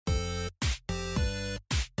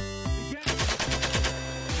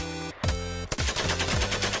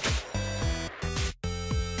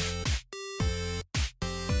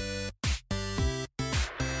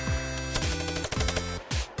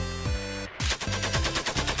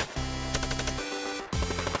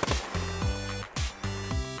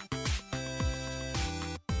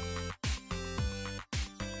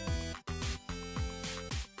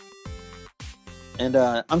And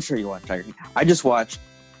I'm sure you watch Tiger King. I just watched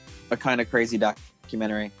a kind of crazy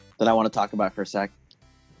documentary that I want to talk about for a sec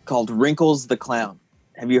called Wrinkles the Clown.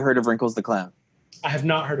 Have you heard of Wrinkles the Clown? I have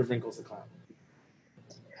not heard of Wrinkles the Clown.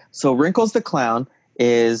 So Wrinkles the Clown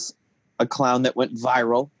is a clown that went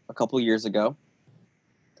viral a couple years ago.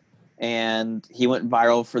 And he went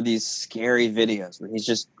viral for these scary videos where he's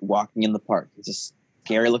just walking in the park. He's a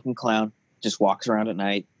scary looking clown, just walks around at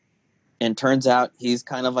night. And turns out he's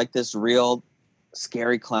kind of like this real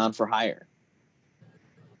scary clown for hire.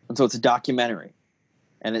 And so it's a documentary.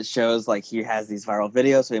 And it shows like he has these viral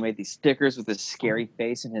videos. So he made these stickers with his scary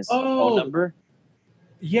face and his phone number.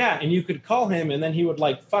 Yeah, and you could call him and then he would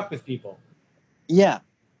like fuck with people. Yeah.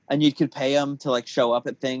 And you could pay him to like show up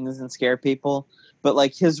at things and scare people. But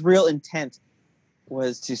like his real intent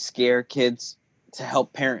was to scare kids to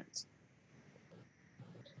help parents.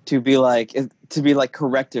 To be like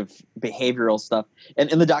corrective behavioral stuff.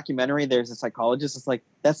 And in the documentary, there's a psychologist. It's like,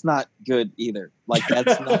 that's not good either. Like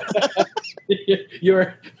that's not.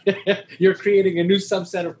 You're creating a new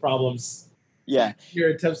subset of problems. Yeah. Your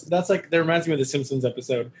attempts. That's like, that reminds me of the Simpsons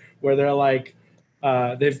episode where they're like,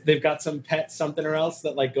 they've got some pet something or else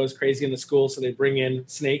that like goes crazy in the school, so they bring in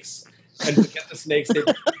snakes, and to get the snakes they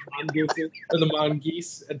bring the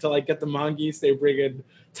mongoose, and to like get the mongoose they bring in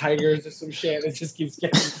tigers or some shit. It just keeps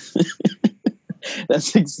getting.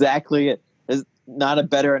 That's exactly it. There's not a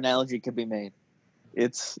better analogy could be made.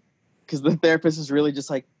 It's because the therapist is really just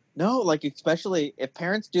like, no, like especially if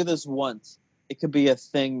parents do this once, it could be a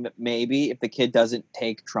thing that maybe if the kid doesn't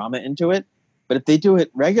take trauma into it, but if they do it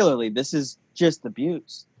regularly, this is just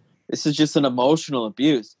abuse. This is just an emotional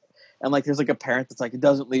abuse. And like, there's like a parent that's like, it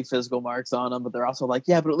doesn't leave physical marks on them, but they're also like,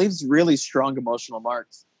 yeah, but it leaves really strong emotional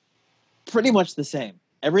marks. Pretty much the same.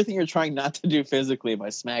 Everything you're trying not to do physically by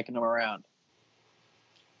smacking them around,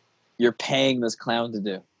 you're paying this clown to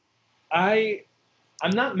do. I'm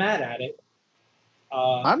not mad at it.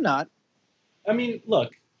 I'm not. I mean,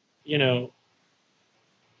 look, you know,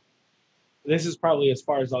 this is probably as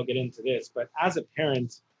far as I'll get into this, but as a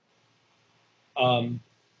parent,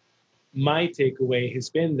 my takeaway has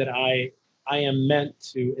been that I am meant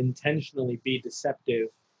to intentionally be deceptive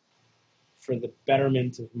for the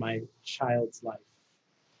betterment of my child's life.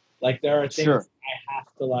 Like there are things Sure. I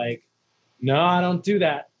have to like, no, I don't do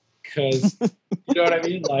that because you know what I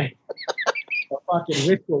mean? Like a fucking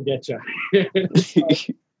witch will get you.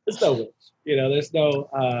 There's no witch, you know, there's no...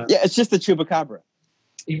 yeah, it's just the chupacabra.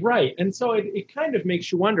 Right. And so it kind of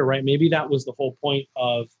makes you wonder, right? Maybe that was the whole point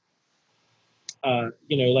of,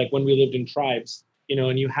 you know, like when we lived in tribes, you know,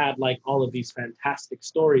 and you had like all of these fantastic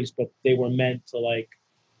stories, but they were meant to like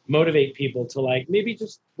motivate people to like, maybe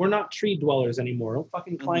just, we're not tree dwellers anymore. Don't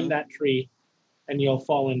fucking climb that tree and you'll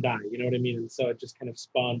fall and die. You know what I mean? And so it just kind of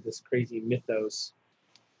spawned this crazy mythos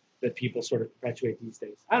that people sort of perpetuate these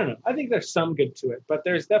days. I don't know. I think there's some good to it, but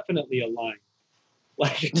there's definitely a line.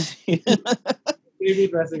 Like, maybe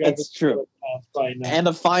dressing up. It's true. And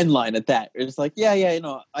a fine line at that. It's like, yeah, you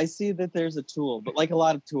know, I see that there's a tool, but like a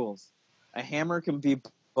lot of tools, a hammer can be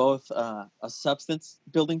both a substance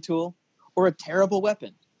building tool or a terrible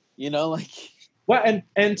weapon, you know, like. Well,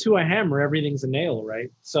 and to a hammer, everything's a nail,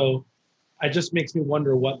 right? So it just makes me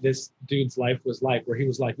wonder what this dude's life was like, where he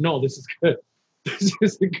was like, no, this is good. This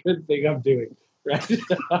is a good thing I'm doing, right?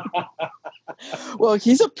 Well,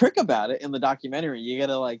 he's a prick about it in the documentary. You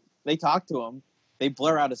gotta like, they talk to him. They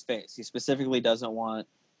blur out his face. He specifically doesn't want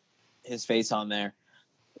his face on there.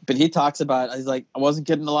 But he talks about, he's like, I wasn't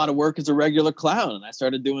getting a lot of work as a regular clown. And I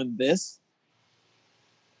started doing this.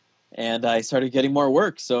 And I started getting more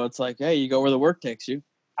work. So it's like, hey, you go where the work takes you.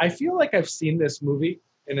 I feel like I've seen this movie,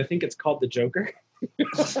 and I think it's called The Joker.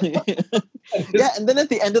 Yeah, and then at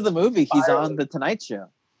the end of the movie, he's on The Tonight Show.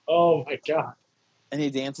 Oh, my God. And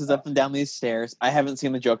he dances up and down these stairs. I haven't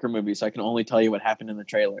seen the Joker movie, so I can only tell you what happened in the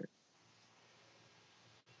trailer.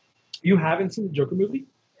 You haven't seen the Joker movie?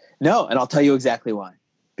 No, and I'll tell you exactly why.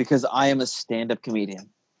 Because I am a stand-up comedian.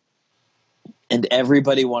 And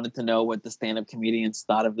everybody wanted to know what the stand-up comedians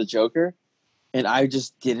thought of the Joker. And I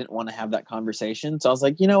just didn't want to have that conversation. So I was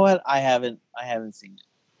like, you know what? I haven't seen it.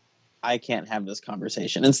 I can't have this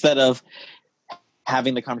conversation. Instead of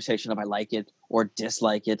having the conversation of I like it or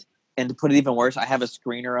dislike it. And to put it even worse, I have a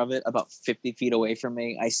screener of it about 50 feet away from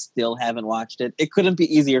me. I still haven't watched it. It couldn't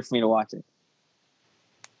be easier for me to watch it.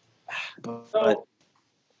 But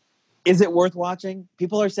is it worth watching?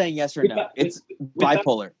 People are saying yes or no. It's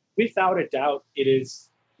bipolar. Without a doubt, it is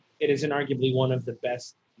inarguably one of the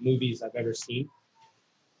best movies I've ever seen.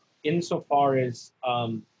 Insofar as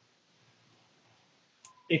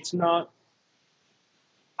it's not,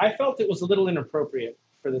 I felt it was a little inappropriate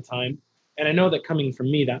for the time. And I know that coming from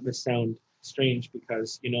me, that must sound strange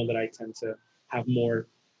because you know that I tend to have more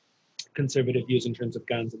conservative views in terms of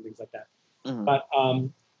guns and things like that. Mhm. But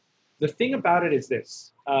the thing about it is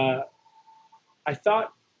this: I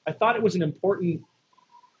thought it was an important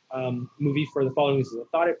movie for the following reasons. I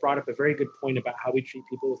thought it brought up a very good point about how we treat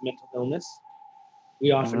people with mental illness.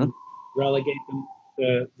 We often relegate them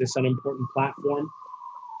to this unimportant platform.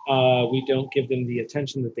 We don't give them the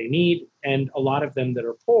attention that they need, and a lot of them that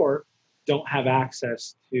are poor don't have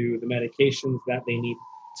access to the medications that they need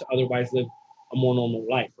to otherwise live a more normal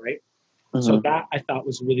life, right? So Mhm. that I thought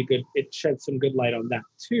was really good. It shed some good light on that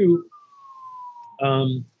too.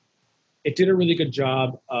 It did a really good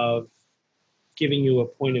job of giving you a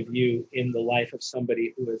point of view in the life of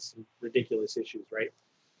somebody who has some ridiculous issues, right?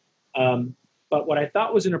 But what I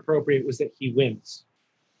thought was inappropriate was that he wins.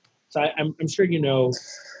 So I'm sure you know.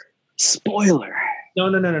 Spoiler.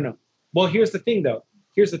 No. Well, here's the thing, though.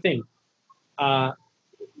 Here's the thing. Uh,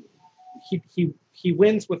 he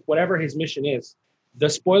wins with whatever his mission is. The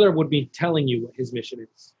spoiler would be telling you what his mission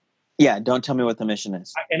is. Yeah, don't tell me what the mission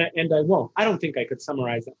is. And I won't. I don't think I could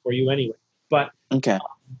summarize that for you anyway. But Okay.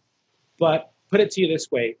 put it to you this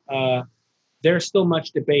way: there's still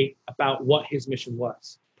much debate about what his mission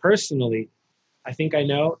was. Personally, I think I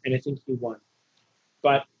know, and I think he won.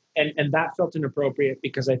 But and that felt inappropriate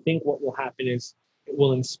because I think what will happen is it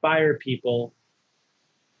will inspire people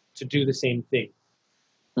to do the same thing.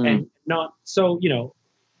 And not so,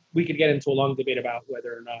 we could get into a long debate about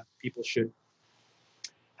whether or not people should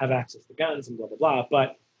have access to guns and blah blah blah.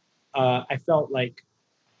 But I felt like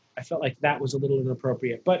that was a little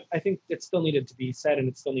inappropriate. But I think it still needed to be said and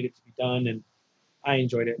it still needed to be done, and I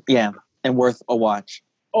enjoyed it. Yeah, and worth a watch.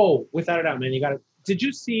 Oh, without a doubt, man. You got it. Did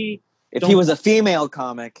you see? If he was a female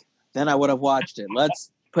comic, then I would have watched it.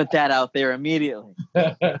 Let's put that out there immediately.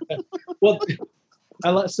 Well,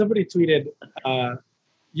 somebody tweeted.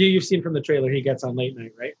 You've seen from the trailer he gets on late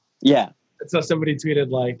night, right? Yeah. And so somebody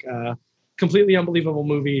tweeted like, completely unbelievable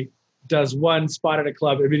movie, does one spot at a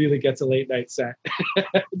club, immediately gets a late night set. So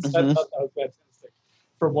I thought that was fantastic.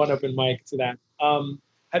 From one open mic to that.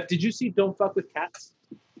 Did you see Don't Fuck with Cats?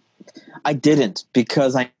 I didn't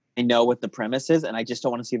because I know what the premise is and I just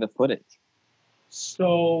don't want to see the footage.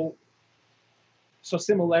 So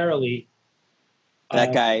similarly,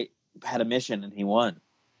 that guy had a mission and he won.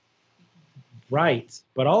 Right,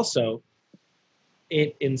 but also,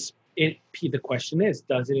 the question is,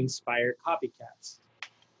 does it inspire copycats?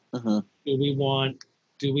 Do we want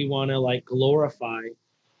to like glorify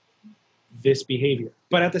this behavior?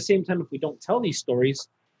 But at the same time, if we don't tell these stories,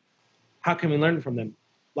 how can we learn from them?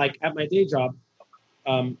 Like at my day job,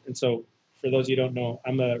 and so for those of you who don't know,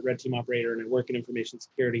 I'm a red team operator and I work in information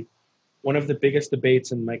security. One of the biggest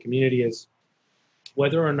debates in my community is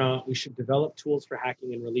whether or not we should develop tools for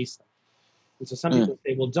hacking and release them. And so some people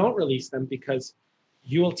say, well, don't release them because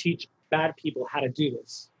you will teach bad people how to do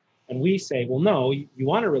this. And we say, well, no, you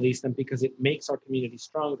want to release them because it makes our community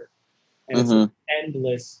stronger. And it's an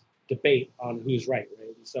endless debate on who's right?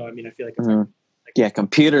 And so, I mean, I feel like it's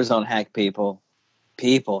computers don't hack people.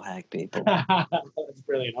 People hack people. That's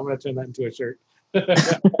brilliant. I'm going to turn that into a shirt. I'm going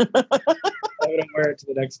to wear it to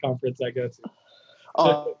the next conference I go to.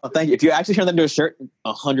 Oh, thank you. If you actually turn that into a shirt,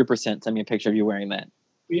 100% send me a picture of you wearing that.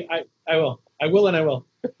 I will. I will and I will.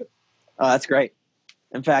 Oh, that's great.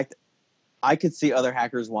 In fact, I could see other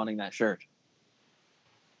hackers wanting that shirt.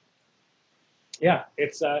 Yeah,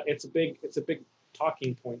 it's a big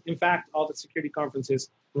talking point. In fact, all the security conferences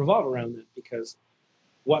revolve around that because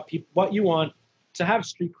what you want to have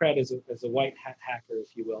street cred as a white hat hacker,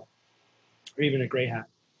 if you will, or even a gray hat,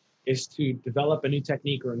 is to develop a new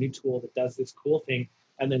technique or a new tool that does this cool thing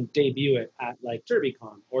and then debut it at like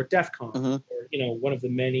DerbyCon or DEF CON or one of the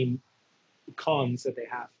many cons that they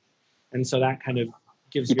have. And so that kind of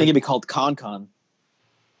gives you think it'd be called ConCon?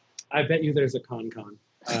 I bet you there's a ConCon.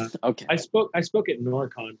 Okay. I spoke at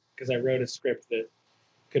NorCon because I wrote a script that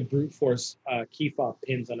could brute force key fob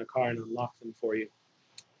pins on a car and unlock them for you.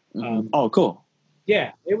 Oh, cool.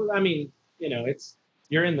 Yeah, it was. I mean, it's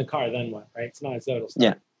you're in the car, then what, right? It's not as though it'll start.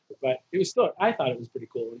 Yeah. But it was still. I thought it was pretty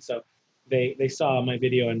cool, and so they saw my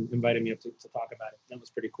video and invited me up to talk about it. That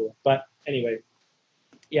was pretty cool. But anyway,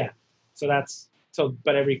 yeah.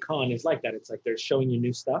 But every con is like that. It's like they're showing you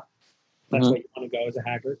new stuff. That's why you want to go as a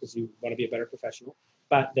hacker because you want to be a better professional.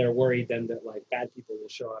 But they're worried then that like bad people will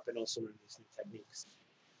show up and also learn these new techniques.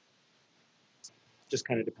 Just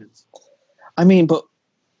kind of depends. I mean, but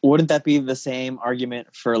wouldn't that be the same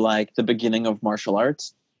argument for like the beginning of martial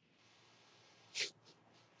arts?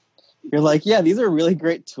 You're like, yeah, these are really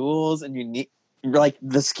great tools and unique. You're like,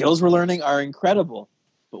 the skills we're learning are incredible.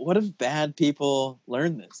 but what if bad people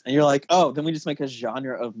learn this? And you're like, oh, then we just make a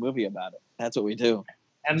genre of movie about it. That's what we do.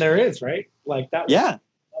 And there is, right? Like that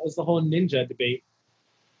was the whole ninja debate.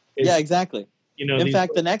 Yeah, exactly. You know, in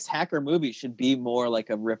fact, the next hacker movie should be more like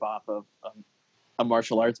a ripoff of a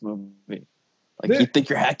martial arts movie. Like, you think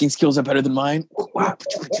your hacking skills are better than mine?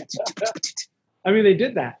 I mean, they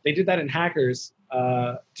did that. They did that in Hackers. Do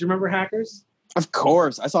you remember Hackers? Of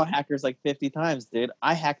course. I saw Hackers like 50 times, dude.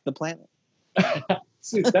 I hacked the planet.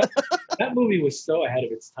 See, that movie was so ahead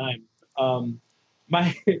of its time.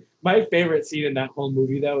 My favorite scene in that whole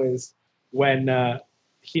movie, though, is when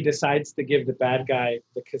he decides to give the bad guy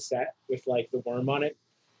the cassette with like the worm on it.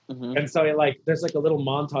 Mm-hmm. And so there's like a little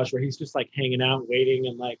montage where he's just like hanging out, waiting,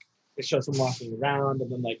 and like it shows him walking around,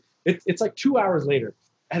 and then like it's like 2 hours later,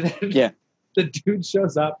 and then the dude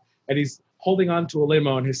shows up and he's holding on to a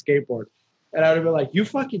limo on his skateboard. And I would have been like, you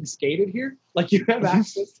fucking skated here? Like, you have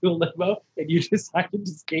access to a limo and you decided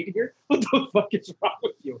to skate here? What the fuck is wrong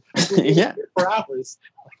with you? Yeah. For hours.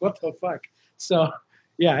 Like, what the fuck? So,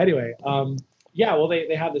 yeah, anyway. Well,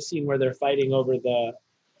 they have the scene where they're fighting over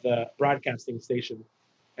the broadcasting station.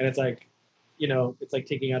 And it's like, you know, it's like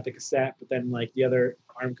taking out the cassette, but then, like, the other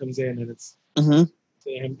arm comes in and it's to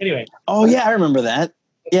him. Anyway. Oh, yeah, I remember that.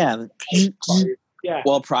 Yeah. Yeah.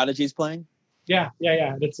 While Prodigy's playing? Yeah.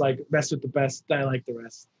 And it's like, best with the best, I like the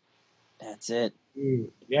rest. That's it.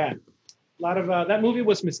 Yeah. A lot of that movie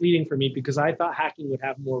was misleading for me because I thought hacking would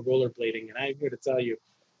have more rollerblading, and I'm here to tell you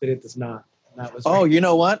that it does not. And that was you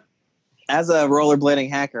know what? As a rollerblading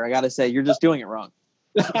hacker, I got to say, you're just doing it wrong.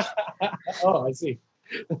 Oh, I see.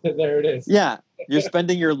 There it is. Yeah. You're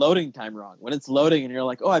spending your loading time wrong. When it's loading and you're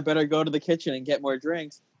like, oh, I better go to the kitchen and get more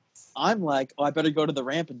drinks. I'm like, oh, I better go to the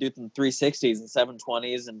ramp and do some 360s and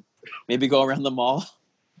 720s and maybe go around the mall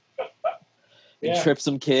and trip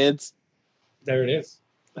some kids. There it is.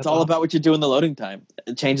 It's all about what you do in the loading time.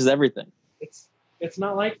 It changes everything. It's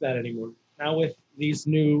not like that anymore. Now with these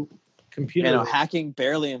new computers. Hacking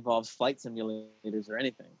barely involves flight simulators or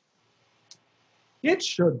anything. It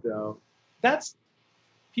should, though.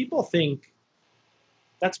 People think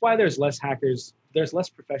that's why there's less hackers. There's less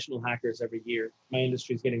professional hackers every year. My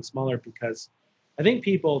industry is getting smaller because I think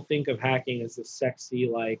people think of hacking as this sexy,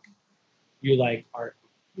 like, you like art,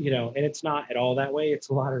 and it's not at all that way. It's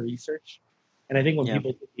a lot of research. And I think when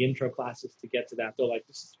people take the intro classes to get to that, they're like,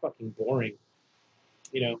 this is fucking boring,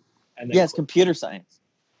 And then, it's computer science.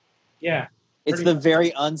 Yeah. It's the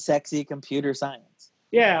very unsexy computer science.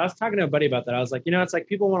 Yeah, I was talking to a buddy about that. I was like, it's like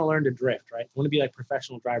people want to learn to drift, right? They want to be like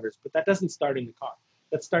professional drivers, but that doesn't start in the car.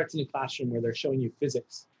 That starts in a classroom where they're showing you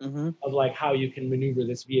physics of like how you can maneuver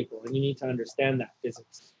this vehicle, and you need to understand that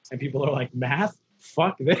physics. And people are like, math?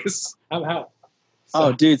 Fuck this. I'm out.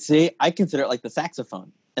 So, dude, see, I consider it like the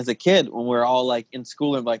saxophone. As a kid, when we're all like in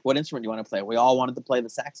school and like, what instrument do you want to play? We all wanted to play the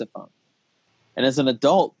saxophone. And as an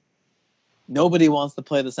adult, nobody wants to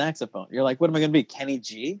play the saxophone. You're like, what am I going to be, Kenny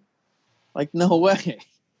G? Like, no way.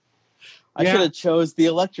 I should have chose the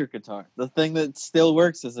electric guitar, the thing that still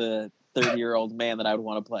works as a 30-year-old man that I would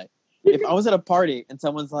want to play. If I was at a party and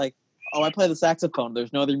someone's like, oh, I play the saxophone,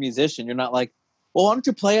 there's no other musician, you're not like, well, why don't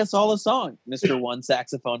you play us all a song, Mr. One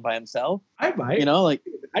Saxophone by himself? I might. Like,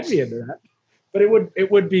 I'd be into that. But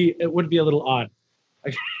it would be a little odd.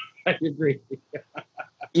 I agree.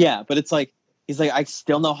 Yeah, but it's like, he's like, I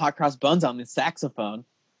still know Hot Cross Buns on the saxophone.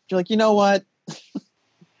 You're like, you know what?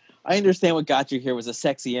 I understand what got you here was a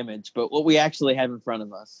sexy image, but what we actually have in front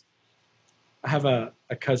of us. I have a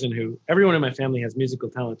cousin who, everyone in my family has musical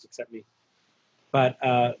talents except me. But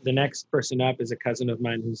the next person up is a cousin of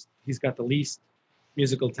mine he's got the least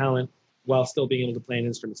musical talent while still being able to play an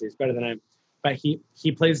instrument. So he's better than I am. But he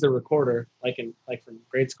plays the recorder like from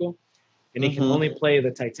grade school, and he can only play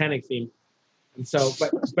the Titanic theme. And so,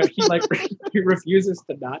 but he he refuses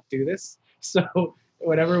to not do this. So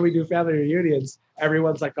whenever we do family reunions,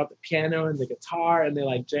 everyone's like got the piano and the guitar, and they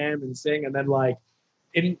like jam and sing, and then like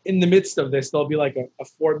in the midst of this, there'll be like a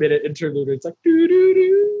 4-minute interlude. It's like doo doo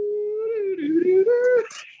doo doo doo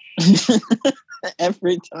doo.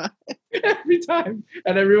 Every time,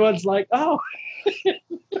 and everyone's like, oh.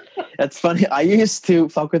 That's funny. I used to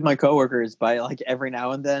fuck with my coworkers by like every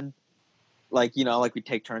now and then, like we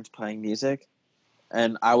take turns playing music,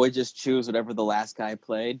 and I would just choose whatever the last guy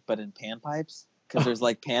played, but in panpipes, because there's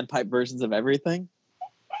like panpipe versions of everything.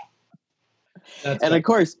 And of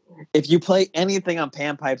course, if you play anything on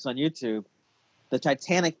panpipes on YouTube, the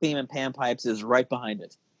Titanic theme in panpipes is right behind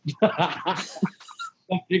it.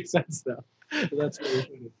 That makes sense, though. That's really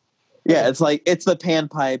funny. Yeah, it's the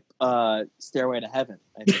panpipe Stairway to Heaven.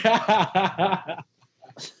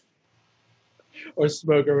 Or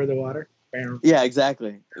Smoke Over the Water. Yeah,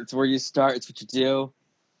 exactly. It's where you start. It's what you do.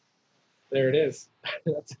 There it is.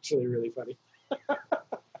 That's actually really funny.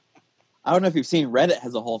 I don't know if you've seen Reddit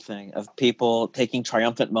has a whole thing of people taking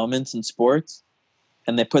triumphant moments in sports,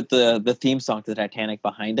 and they put the theme song to Titanic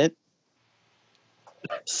behind it.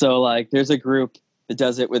 So like, there's a group that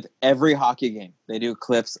does it with every hockey game. They do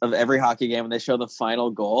clips of every hockey game, and they show the final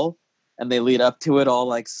goal, and they lead up to it all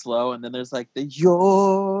like slow, and then there's like the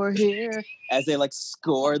 "You're here" as they like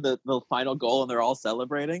score the final goal, and they're all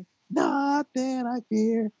celebrating. Nothing I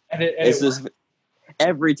fear. And it It's works. just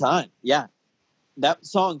every time. Yeah, that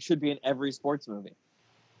song should be in every sports movie.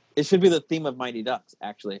 It should be the theme of Mighty Ducks,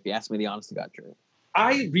 actually, if you ask me the honest to God truth.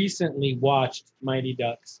 I recently watched Mighty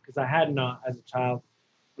Ducks because I had not as a child.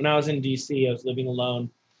 When I was in DC, I was living alone,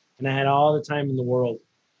 and I had all the time in the world,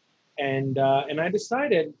 and I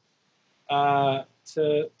decided to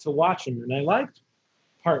watch them, and I liked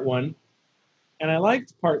part one, and I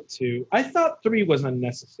liked part two. I thought three was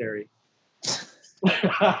unnecessary.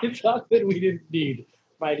 I thought that we didn't need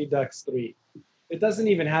Mighty Ducks 3. It doesn't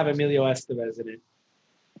even have Emilio Estevez in it.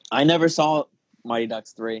 I never saw Mighty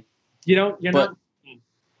Ducks 3. You're not.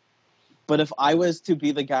 But if I was to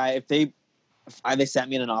be the guy, if they sat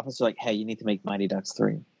me in an office, they're like, hey, you need to make Mighty Ducks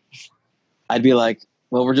 3. I'd be like,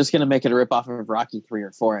 well, we're just going to make it a ripoff of Rocky 3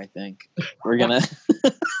 or 4, I think. We're going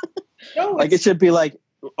to... No, like, it should be like,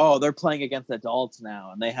 oh, they're playing against adults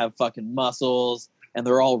now, and they have fucking muscles, and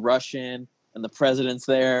they're all Russian, and the president's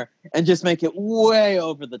there, and just make it way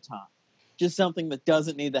over the top. Just something that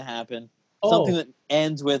doesn't need to happen. Something that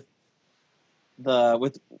ends with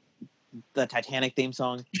the Titanic theme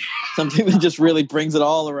song. Something that just really brings it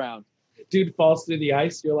all around. Dude falls through the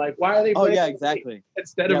ice. You're like, why are they? Oh yeah, exactly.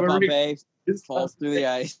 Instead of Bombay falls through the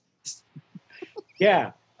ice.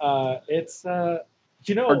 Yeah, it's or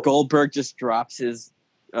Goldberg just drops his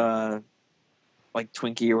like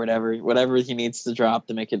Twinkie or whatever he needs to drop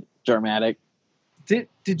to make it dramatic. Did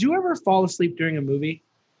you ever fall asleep during a movie?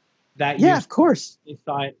 Yeah, of course. You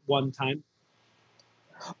saw it one time.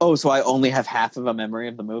 Oh, so I only have half of a memory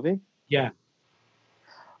of the movie? Yeah.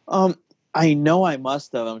 I know I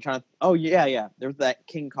must have. I'm trying to. Oh yeah. There was that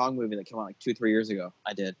King Kong movie that came out like 2-3 years ago.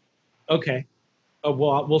 I did. Okay. Oh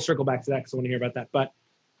well, we'll circle back to that because I want to hear about that. But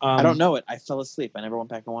I don't know it. I fell asleep. I never went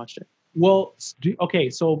back and watched it. Well, okay.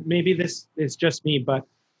 So maybe this is just me, but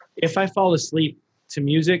if I fall asleep to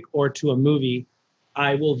music or to a movie,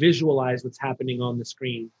 I will visualize what's happening on the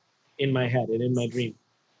screen in my head and in my dream.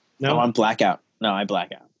 No, I'm blackout. No, I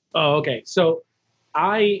black out. Oh, okay. So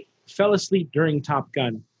I fell asleep during Top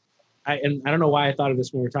Gun. And I don't know why I thought of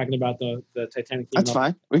this when we were talking about the Titanic. That's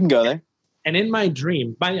fine. We can go there. And in my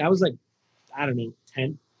dream, I was like, I don't know,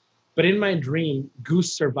 10. But in my dream,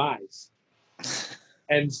 Goose survives.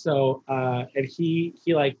 And so, and he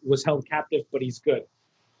like was held captive, but he's good.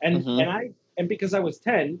 And and because I was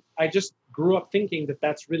 10, I just grew up thinking that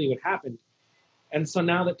that's really what happened. And so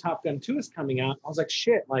now that Top Gun 2 is coming out, I was like,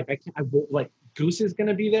 shit, like Goose is going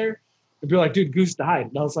to be there. And people are like, dude, Goose died.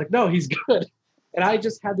 And I was like, no, he's good. And I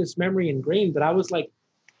just had this memory ingrained that I was like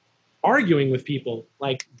arguing with people,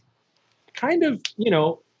 like kind of,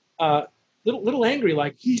 little angry,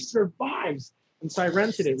 like he survives. And so I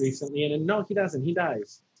rented it recently, and no, he doesn't. He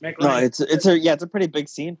dies. No, it's a pretty big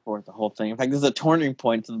scene for it, the whole thing. In fact, this is a turning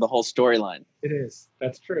point in the whole storyline. It is.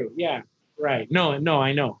 That's true. Yeah, right. No,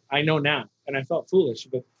 I know now, and I felt foolish,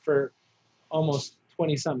 but for almost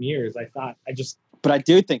 20-some years, I thought But I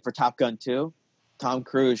do think for Top Gun 2, Tom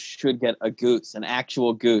Cruise should get a goose, an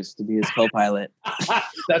actual goose, to be his co-pilot.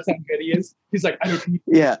 That's how good he is. He's like, I don't need.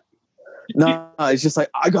 Yeah. No, it's just like,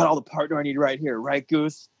 I got all the partner I need right here, right,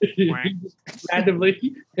 Goose?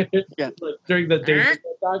 Randomly. Yeah. Like during the day.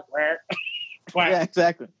 Yeah,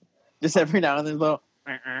 exactly. Just every now and then, little.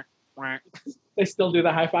 They still do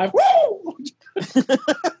the high five. Woo!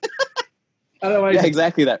 Otherwise, yeah,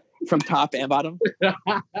 exactly that. From top and bottom.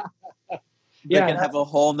 They can have a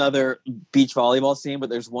whole nother beach volleyball scene, but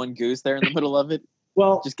there's one goose there in the middle of it.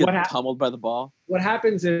 Well, just get pummeled by the ball. What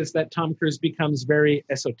happens is that Tom Cruise becomes very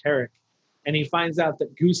esoteric, and he finds out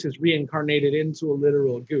that Goose is reincarnated into a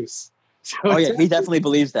literal goose. So he definitely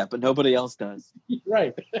believes that, but nobody else does.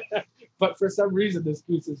 Right. But for some reason, this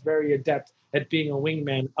goose is very adept at being a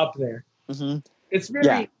wingman up there. Mm-hmm. It's very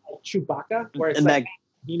like Chewbacca, where it's like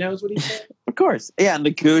he knows what he's saying. Of course. Yeah, and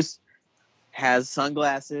the goose has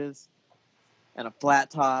sunglasses and a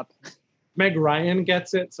flat top. Meg Ryan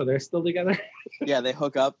gets it, so they're still together. Yeah, they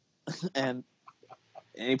hook up, and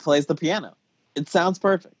he plays the piano. It sounds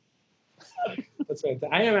perfect. That's fantastic.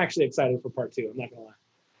 I am actually excited for part 2. I'm not gonna lie.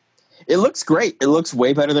 It looks great. It looks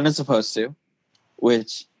way better than it's supposed to,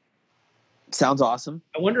 which sounds awesome.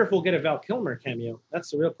 I wonder if we'll get a Val Kilmer cameo.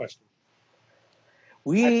 That's the real question.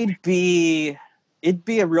 We'd be it'd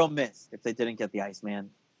be a real miss if they didn't get the Iceman.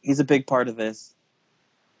 He's a big part of this.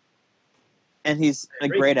 And he's a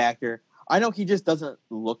great actor. I know he just doesn't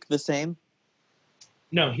look the same.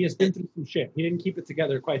 No, he has been through some shit. He didn't keep it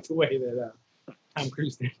together quite the way that Tom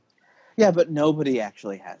Cruise did. Yeah, but nobody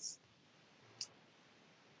actually has.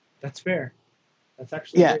 That's fair. That's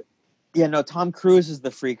actually yeah. Great. Yeah, no, Tom Cruise is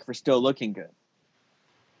the freak for still looking good.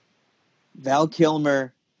 Val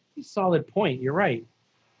Kilmer. Solid point. You're right.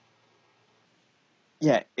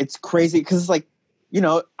 Yeah, it's crazy because it's like, I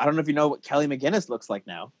don't know if you know what Kelly McGinnis looks like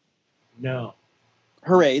now. No.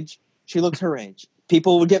 Her age. She looks her age.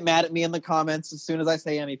 People would get mad at me in the comments as soon as I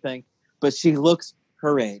say anything, but she looks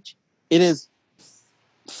her age. It is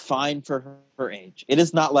fine for her age. It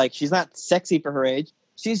is not like she's not sexy for her age.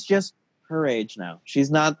 She's just her age now. She's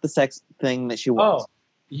not the sex thing that she was. Oh,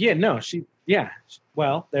 yeah, no,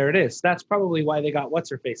 well, there it is. That's probably why they got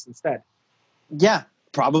what's-her-face instead. Yeah,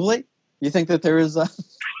 probably. You think that there is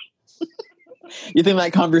you think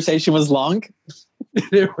that conversation was long?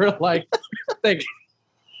 They were like,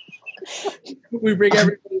 we bring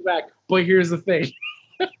everybody back, but here's the thing.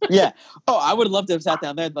 Yeah. Oh, I would love to have sat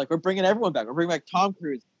down there. Like, we're bringing everyone back. We're bringing back Tom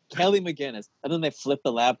Cruise, Kelly McGinnis, and then they flip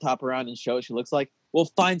the laptop around and show what she looks like. We'll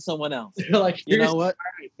find someone else. They're like, you know what?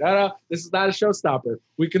 No, this is not a showstopper.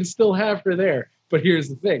 We can still have her there, but here's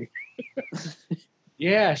the thing.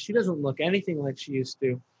 Yeah, she doesn't look anything like she used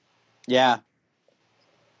to. Yeah.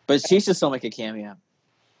 But she should still make a cameo.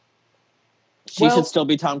 She should still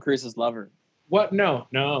be Tom Cruise's lover. What? No.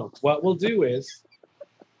 What we'll do is,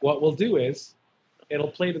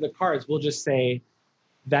 it'll play to the cards. We'll just say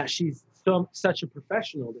that she's such a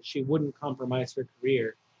professional that she wouldn't compromise her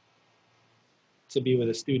career to be with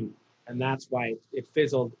a student. And that's why it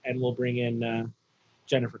fizzled, and we'll bring in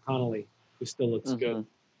Jennifer Connelly, who still looks good.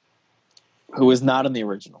 Who was not in the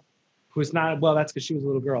original. Who's not, well, that's because she was a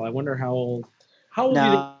little girl. I wonder how old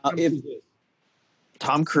now, do you think Tom Cruise is?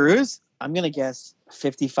 Tom Cruise? I'm going to guess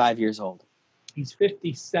 55 years old. He's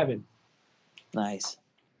 57. Nice.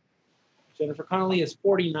 Jennifer Connelly is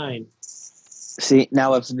 49. See,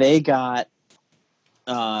 now if they got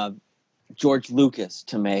George Lucas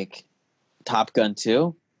to make Top Gun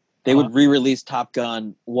 2, they would re-release Top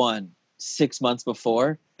Gun 1 6 months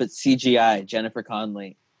before, but CGI Jennifer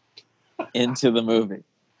Connelly into the movie.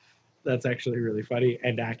 That's actually really funny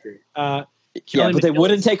and accurate. Yeah, but they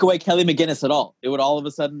wouldn't take away Kelly McGinnis at all. It would all of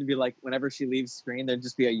a sudden be like, whenever she leaves screen, there'd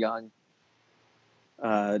just be a young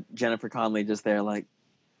Jennifer Connelly just there like,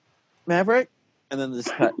 Maverick? And then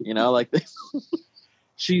just cut, like this.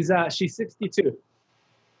 She's 62.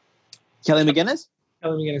 Kelly McGinnis?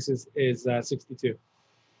 Kelly McGinnis is 62.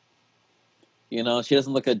 She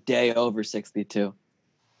doesn't look a day over 62.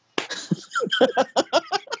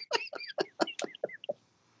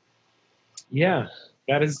 Yeah,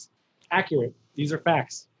 that is accurate. These are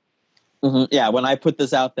facts. Mm-hmm. Yeah, when I put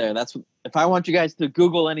this out there, if I want you guys to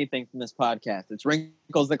Google anything from this podcast, it's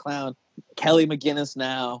Wrinkles the Clown, Kelly McGinnis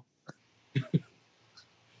now.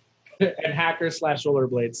 And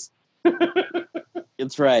hacker/rollerblades.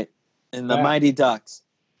 It's right. And the Mighty Ducks.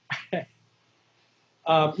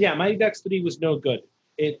 Yeah, Mighty Ducks 3 was no good.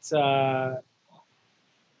 They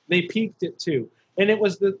peaked it too. And it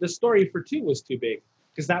was the story for 2 was too big,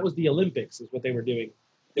 because that was the Olympics is what they were doing.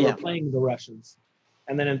 They were playing the Russians.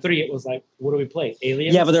 And then in 3 it was like, what do we play?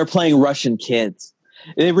 Aliens? Yeah, but they were playing Russian kids.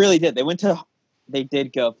 They really did. They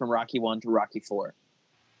did go from Rocky 1 to Rocky 4.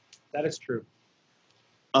 That is true.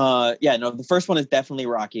 The first one is definitely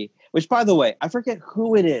Rocky, which, by the way, I forget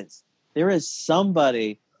who it is. There is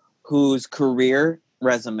somebody whose career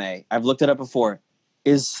resume, I've looked it up before,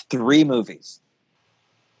 is 3 movies.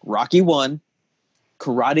 Rocky 1,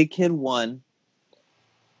 Karate Kid 1,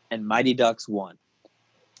 and Mighty Ducks 1.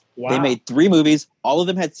 Wow. They made 3 movies. All of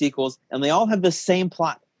them had sequels, and they all have the same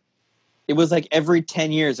plot. It was like every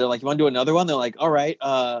 10 years. They're like, you want to do another one? They're like, all right,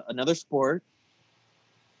 another sport.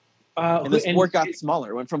 And the sport got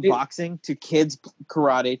smaller. It went from boxing to kids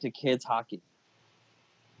karate to kids hockey.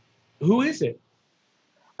 Who is it?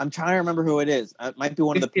 I'm trying to remember who it is. It might be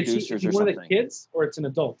one of the producers is he or one something. Of the kids, or it's an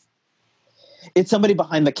adult? It's somebody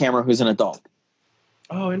behind the camera who's an adult.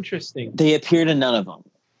 Oh, interesting. They appeared in none of them.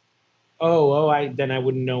 Then I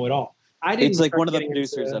wouldn't know at all. It's like one of the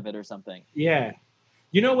producers of it or something. Yeah.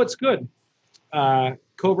 You know what's good?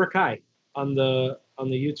 Cobra Kai on the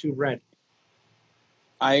YouTube Red.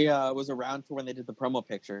 I was around for when they did the promo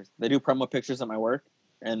pictures. They do promo pictures at my work,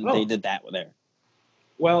 and they did that there.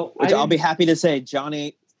 Well, I'll be happy to say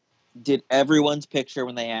Johnny did everyone's picture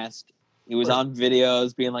when they asked. He was on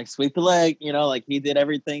videos being like, sweep the leg, like he did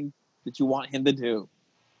everything that you want him to do.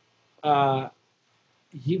 Did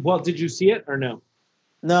you see it or no?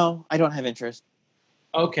 No, I don't have interest.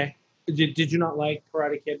 Okay. Did you not like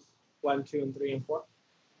Karate Kid 1, 2, and 3, and 4,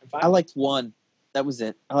 and 5? I liked one. That was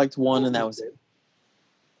it. I liked one, and that was it.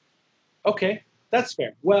 Okay, that's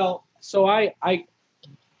fair. Well, so I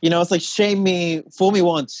It's like shame me, fool me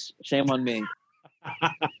once, shame on me.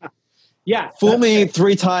 yeah, Fool that's me fair.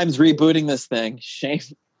 3 times rebooting this thing. Shame.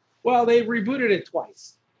 Well, they rebooted it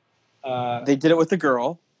twice. They did it with the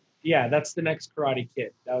girl, Yeah, that's the next Karate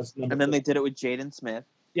Kid. That was number. and then 4. they did it with Jaden Smith.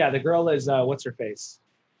 Yeah, the girl is what's her face?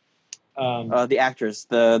 The actress,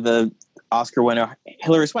 the Oscar winner,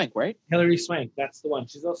 Hilary Swank, right? Hilary Swank. That's the one.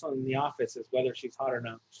 She's also in The Office, as whether she's hot or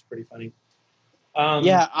not, which is pretty funny.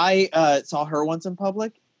 Yeah, I saw her once in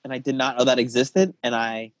public, and I did not know that existed. And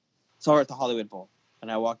I saw her at the Hollywood Bowl,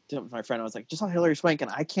 and I walked up with my friend. I was like, "Just saw Hilary Swank,"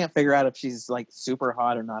 and I can't figure out if she's like super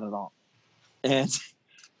hot or not at all. And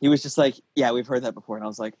he was just like, "Yeah, we've heard that before." And I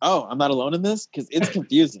was like, "Oh, I'm not alone in this because it's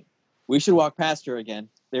confusing. We should walk past her again.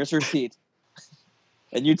 There's her seat,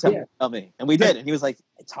 and you tell me." And we did. And he was like,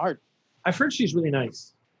 "It's hard." I've heard she's really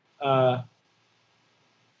nice, but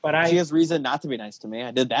she has reason not to be nice to me.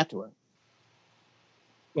 I did that to her.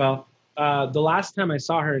 Well, the last time I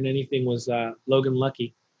saw her in anything was Logan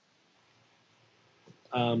Lucky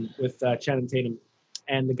with Channing Tatum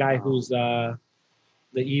and the guy who's the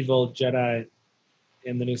evil Jedi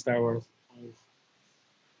in the new Star Wars. You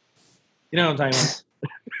know what I'm talking about?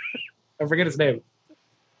 I forget his name.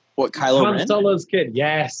 What, Kylo Ren? Han Solo's kid.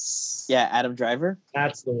 Yes. Yeah, Adam Driver.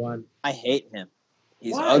 That's the one. I hate him.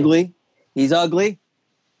 He's Why? ugly. He's ugly.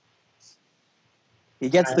 He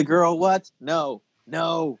gets the girl. What? No.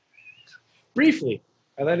 Briefly,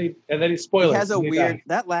 and then he spoiled. He has a weird.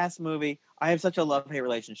 That last movie, I have such a love-hate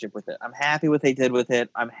relationship with it. I'm happy what they did with it.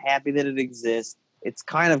 I'm happy that it exists. It's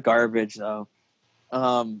kind of garbage though.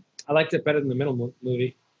 I liked it better than the middle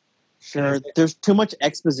movie. Sure, there's too much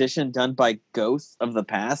exposition done by ghosts of the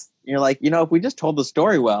past. You're like, if we just told the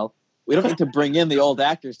story well, we don't need to bring in the old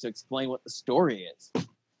actors to explain what the story is.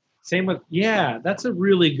 Same with, that's a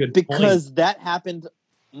really good point. Because that happened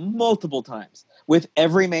multiple times. With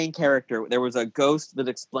every main character, there was a ghost that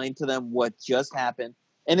explained to them what just happened,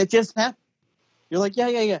 and it just happened. You're like, yeah.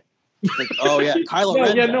 It's like, oh yeah, Kylo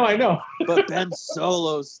Ren. Yeah, no, I know. But Ben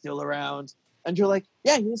Solo's still around. And you're like,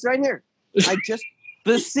 yeah, he's right here.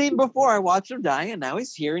 The scene before I watched him die, and now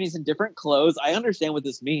he's here and he's in different clothes. I understand what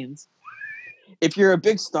this means. If you're a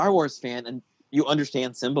big Star Wars fan and you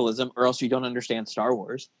understand symbolism, or else you don't understand Star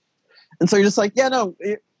Wars. And so you're just like, yeah, no,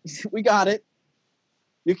 we got it.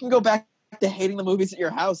 You can go back to hating the movies at your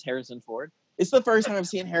house, Harrison Ford. It's the first time I've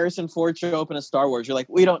seen Harrison Ford show up in a Star Wars. You're like,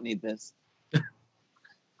 we don't need this.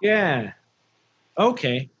 Yeah.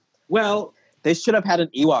 Okay. Well, they should have had an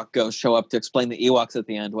Ewok ghost show up to explain the Ewoks at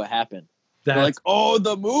the end what happened. They're like, oh,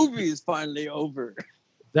 the movie's finally over.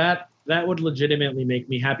 That would legitimately make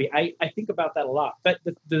me happy. I think about that a lot. But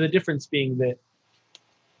the difference being that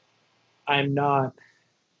I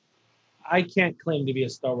can't claim to be a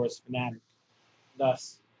Star Wars fanatic.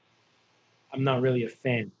 Thus, I'm not really a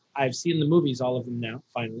fan. I've seen the movies, all of them now,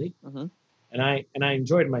 finally. Mm-hmm. And I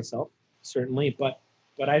enjoyed myself, certainly. But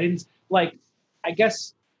I didn't, like, I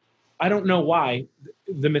guess, I don't know why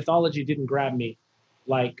the mythology didn't grab me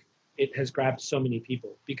like it has grabbed so many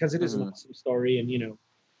people, because it is an awesome story, and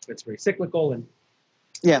it's very cyclical, and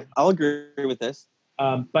I'll agree with this.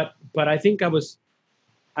 But I think I was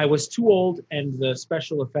too old, and the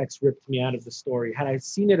special effects ripped me out of the story. Had I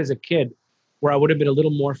seen it as a kid, where I would have been a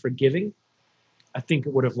little more forgiving, I think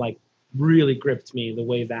it would have really gripped me the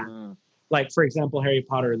way that, like, for example, Harry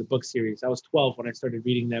Potter, the book series. I was 12 when I started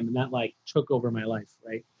reading them, and that took over my life,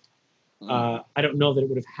 right? I don't know that it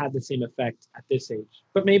would have had the same effect at this age,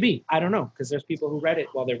 but maybe, I don't know, because there's people who read it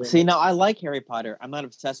while they were. See, now I like Harry Potter. I'm not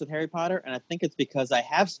obsessed with Harry Potter, and I think it's because I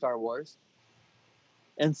have Star Wars,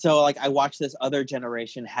 and so I watch this other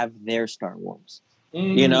generation have their Star Wars.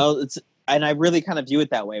 And I really kind of view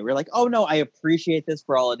it that way. We're like, oh no, I appreciate this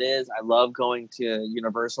for all it is. I love going to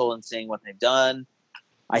Universal and seeing what they've done.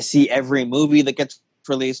 I see every movie that gets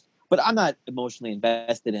released, but I'm not emotionally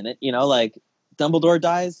invested in it. Dumbledore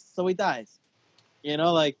dies, so he dies.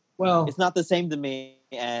 Well, it's not the same to me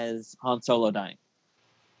as Han Solo dying.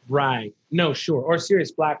 Right. No, sure. Or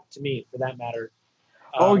Sirius Black, to me, for that matter.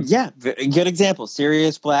 Good example.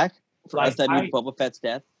 Sirius Black, for us that knew Boba Fett's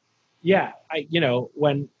death. Yeah,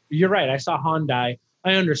 when you're right, I saw Han die.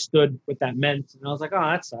 I understood what that meant, and I was like, oh,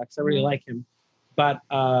 that sucks. I really like him. But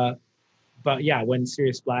yeah, when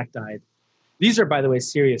Sirius Black died, these are, by the way,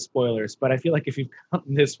 serious spoilers, but I feel like if you've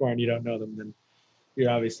gotten this far and you don't know them, then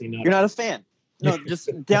you're obviously not. You're not a fan. No, just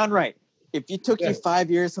downright. If you took you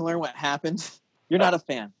 5 years to learn what happened, you're not a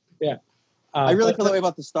fan. Yeah. I really feel that way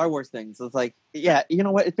about the Star Wars things. It's like, yeah, you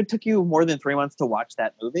know what? If it took you more than 3 months to watch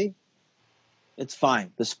that movie, it's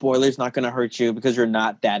fine. The spoiler's not going to hurt you because you're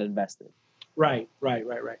not that invested. Right.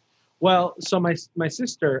 Well, so my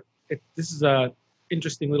sister, this is a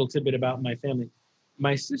interesting little tidbit about my family.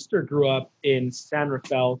 My sister grew up in San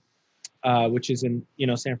Rafael, which is in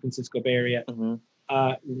San Francisco Bay Area.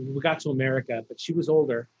 Mm-hmm. We got to America, but she was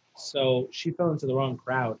older, so she fell into the wrong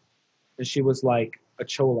crowd, and she was like a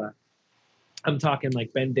chola. I'm talking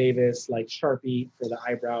like Ben Davis, like Sharpie for the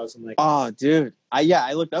eyebrows, and like. Oh, dude,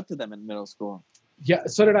 I looked up to them in middle school. Yeah,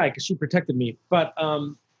 so did I, because she protected me. But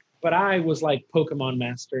I was like Pokemon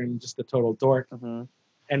master and just a total dork. Mm-hmm.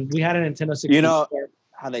 And we had a Nintendo 64. You know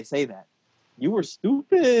how they say that? You were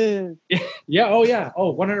stupid. Yeah. Oh, yeah.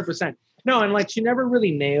 Oh, 100%. No, and like she never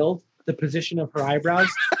really nailed the position of her eyebrows.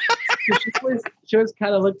 she always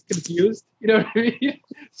kind of looked confused. You know what I mean?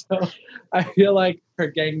 So I feel like her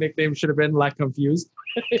gang nickname should have been La Confused.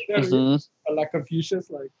 You know what I mean? Or La Confucius.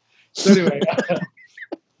 Like, so anyway.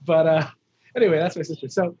 Anyway, that's my sister.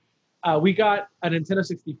 So we got a Nintendo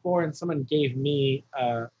 64, and someone gave me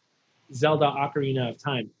Zelda Ocarina of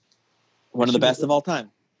Time. One of the best of all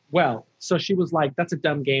time. Well, so she was like, "That's a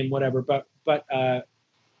dumb game, whatever." But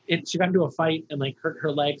she got into a fight and like hurt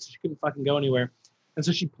her legs. She couldn't fucking go anywhere, and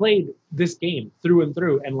so she played this game through and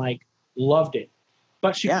through and like loved it.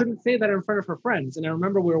 But she couldn't say that in front of her friends. And I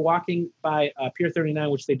remember we were walking by Pier 39,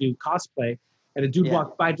 which they do cosplay, and a dude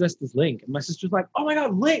walked by dressed as Link, and my sister's like, "Oh my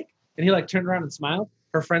god, Link!" And he like turned around and smiled.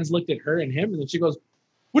 Her friends looked at her and him, and then she goes,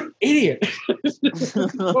 "What an idiot!"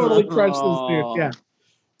 Totally crushed this dude. Yeah.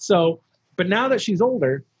 So, but now that she's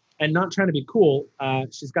older and not trying to be cool,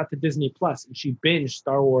 she's got the Disney Plus, and she binged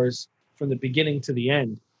Star Wars from the beginning to the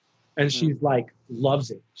end, and she's like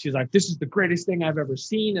loves it. She's like, "This is the greatest thing I've ever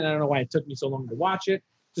seen," and I don't know why it took me so long to watch it.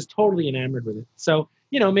 Just totally enamored with it. So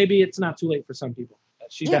maybe it's not too late for some people.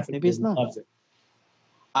 She definitely loves it.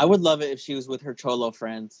 I would love it if she was with her cholo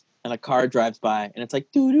friends and a car drives by and it's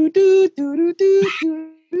like doo doo doo doo doo doo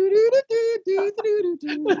doo doo doo doo doo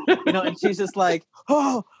doo, and she's just like,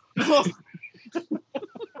 oh.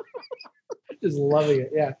 Just loving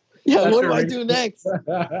it. Yeah. What do I do next?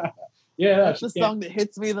 Yeah, that's the song that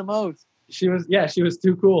hits me the most. She was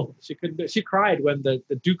too cool. She cried when the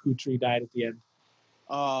Dooku tree died at the end.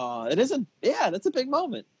 Oh, that's a big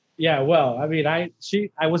moment. Yeah, well, I mean, I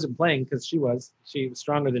wasn't playing because she was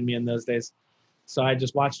stronger than me in those days, so I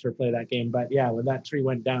just watched her play that game. But yeah, when that tree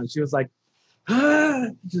went down, she was like,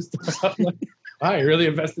 just like, I really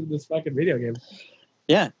invested in this fucking video game.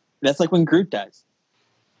 Yeah, that's like when Groot dies.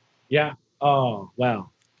 Yeah. Oh,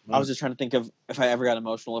 wow. I was just trying to think of if I ever got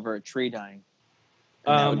emotional over a tree dying.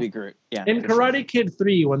 And that would be Groot. Yeah. In Karate Kid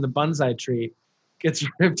 3, when the bonsai tree gets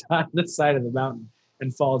ripped on the side of the mountain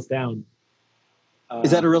and falls down.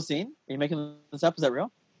 Is that a real scene? Are you making this up? Is that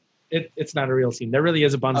real? It's not a real scene. There really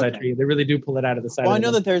is a bonsai tree. They really do pull it out of the side. Well, I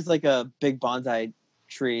know that there's like a big bonsai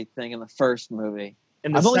tree thing in the first movie.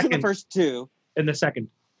 I've only seen the first two. In the second,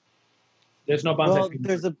 there's no bonsai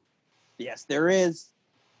tree. Yes, there is.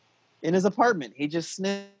 In his apartment, he just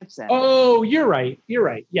snips at it. Oh, you're right.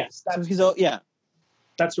 Yes, That's I've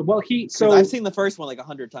seen the first one like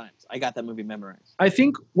 100 times. I got that movie memorized. I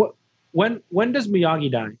think when does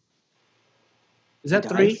Miyagi die? Is that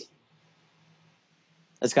 3?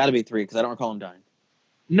 It's got to be 3 because I don't recall him dying.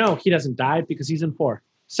 No, he doesn't die because he's in 4.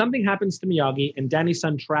 Something happens to Miyagi, and Danny's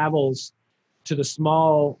son travels to the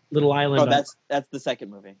small little island. Oh, that's the second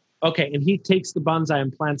movie. Okay, and he takes the bonsai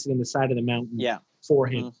and plants it in the side of the mountain. Yeah. For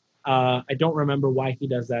him. Mm-hmm. I don't remember why he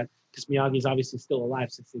does that because Miyagi's obviously still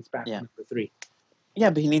alive since he's back for 3.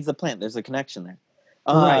 Yeah, but he needs the plant. There's a connection there.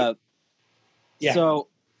 Right. Yeah. So,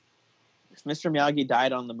 if Mr. Miyagi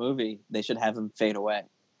died on the movie, they should have him fade away.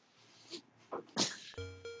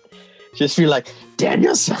 Just be like,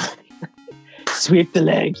 Daniel-san, sweep the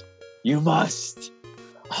leg. You must.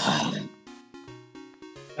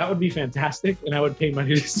 That would be fantastic, and I would pay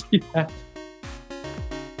money to see that.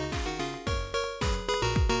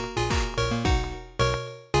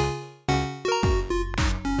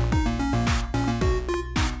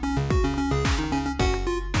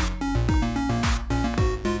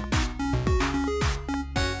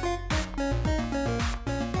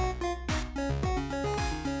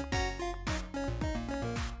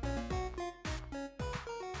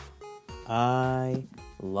 I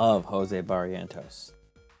love Jose Barrientos.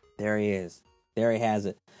 There he is. There he has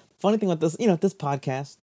it. Funny thing with this, this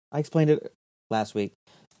podcast, I explained it last week.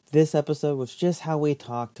 This episode was just how we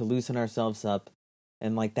talk to loosen ourselves up.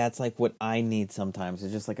 And that's what I need sometimes.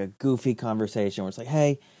 It's just like a goofy conversation where it's like,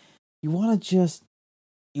 hey, you want to just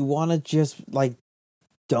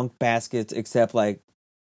dunk baskets, except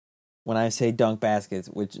when I say dunk baskets,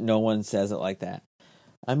 which no one says it like that.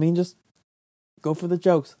 I mean, just go for the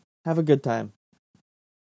jokes. Have a good time.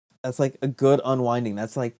 That's like a good unwinding.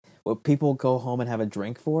 That's like what people go home and have a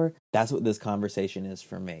drink for. That's what this conversation is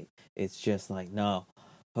for me. It's just like, no,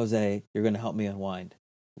 Jose, you're going to help me unwind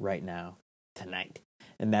right now, tonight.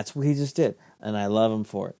 And that's what he just did. And I love him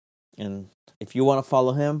for it. And if you want to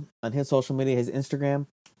follow him on his social media, his Instagram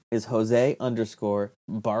is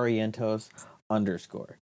Jose_Barrientos_.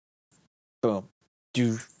 Boom.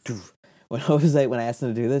 When I asked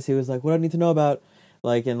him to do this, he was like, what do I need to know about?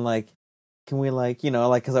 Like, and like, can we like, you know,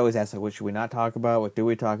 like, cause I always ask like, what should we not talk about? What do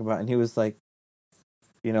we talk about? And he was like,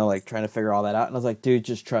 you know, like trying to figure all that out. And I was like, dude,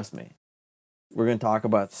 just trust me. We're going to talk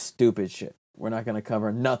about stupid shit. We're not going to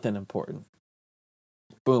cover nothing important.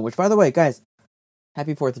 Boom. Which, by the way, guys,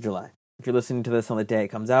 happy 4th of July. If you're listening to this on the day it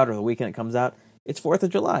comes out or the weekend it comes out, it's 4th of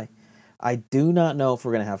July. I do not know if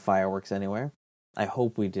we're going to have fireworks anywhere. I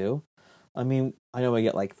hope we do. I mean, I know we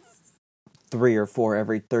get like 3 or 4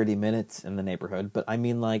 every 30 minutes in the neighborhood, but I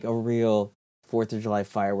mean like a real 4th of July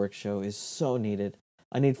fireworks show is so needed.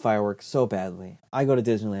 I need fireworks so badly. I go to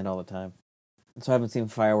Disneyland all the time, so I haven't seen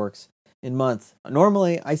fireworks in months.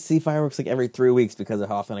 Normally, I see fireworks like every 3 weeks because of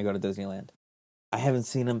how often I go to Disneyland. I haven't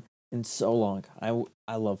seen them in so long.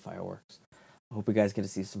 I love fireworks. I hope you guys get to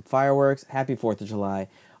see some fireworks. Happy 4th of July.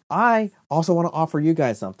 I also want to offer you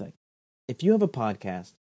guys something. If you have a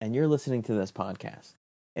podcast and you're listening to this podcast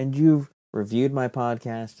and you've reviewed my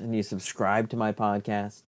podcast and you subscribe to my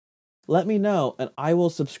podcast, let me know and I will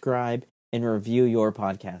subscribe and review your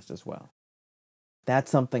podcast as well. That's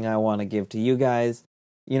something I want to give to you guys.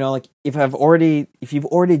 You know, like if you've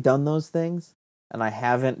already done those things and I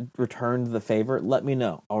haven't returned the favor, let me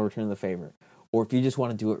know. I'll return the favor. Or if you just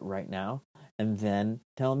want to do it right now and then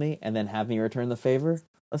tell me and then have me return the favor,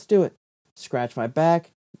 let's do it. Scratch my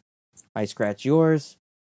back. I scratch yours.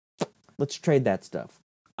 Let's trade that stuff.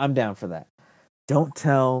 I'm down for that. Don't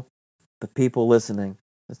tell the people listening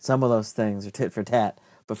that some of those things are tit for tat.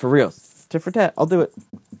 But for real, tit for tat, I'll do it.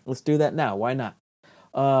 Let's do that now. Why not?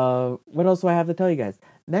 What else do I have to tell you guys?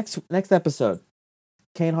 Next episode,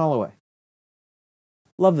 Kane Holloway.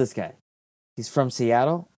 Love this guy. He's from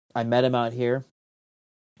Seattle. I met him out here.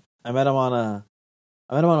 I met him on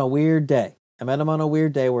a weird day. I met him on a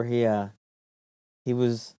weird day where he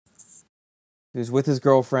was with his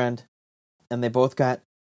girlfriend, and they both got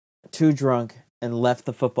too drunk and left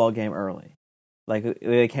the football game early. Like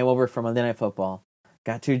they came over from Monday Night Football,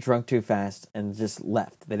 got too drunk too fast, and just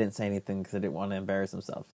left. They didn't say anything because they didn't want to embarrass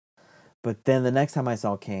themselves. But then the next time I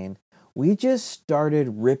saw Kane, we just started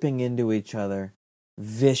ripping into each other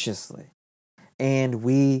viciously. And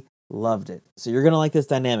we loved it. So you're going to like this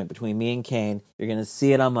dynamic between me and Kane. You're going to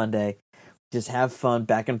see it on Monday. Just have fun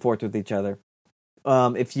back and forth with each other.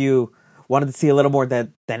 If you wanted to see a little more that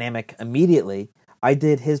dynamic immediately, I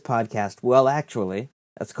did his podcast, Well, Actually.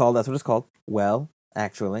 That's what it's called. Well,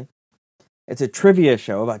 Actually. It's a trivia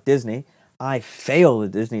show about Disney. I failed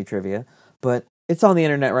at Disney trivia, but it's on the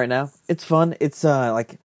internet right now. It's fun. It's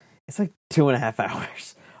like 2.5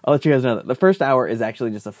 hours. I'll let you guys know that. The first hour is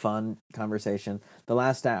actually just a fun conversation. The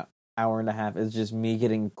last hour and a half is just me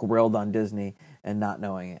getting grilled on Disney and not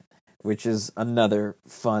knowing it, which is another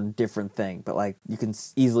fun, different thing. But like, you can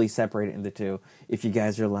easily separate it into two if you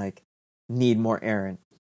guys are like, need more Aaron.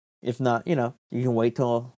 If not, you can wait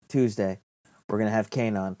till Tuesday. We're going to have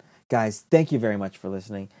Kane on. Guys, thank you very much for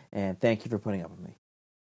listening, and thank you for putting up with me.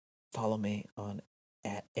 Follow me on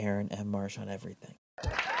 @AaronMMarsh on everything.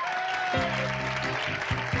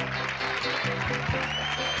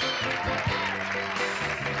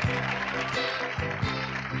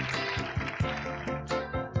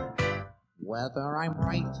 Whether I'm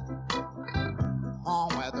right or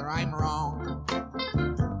whether I'm wrong,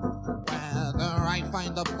 whether I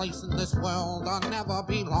find a place in this world I'll never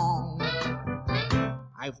belong,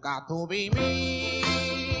 I've got to be me.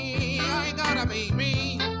 I gotta be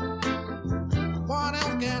me. What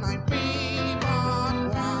else can I be but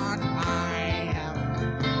what I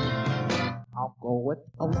am? I'll go it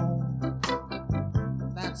alone.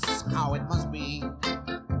 That's how it must be.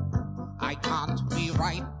 I can't be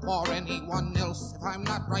right for anyone else if I'm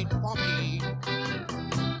not right for me.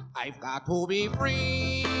 I've got to be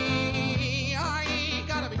free. I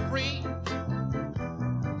gotta be free.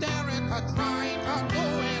 Daring to try to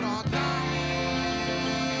do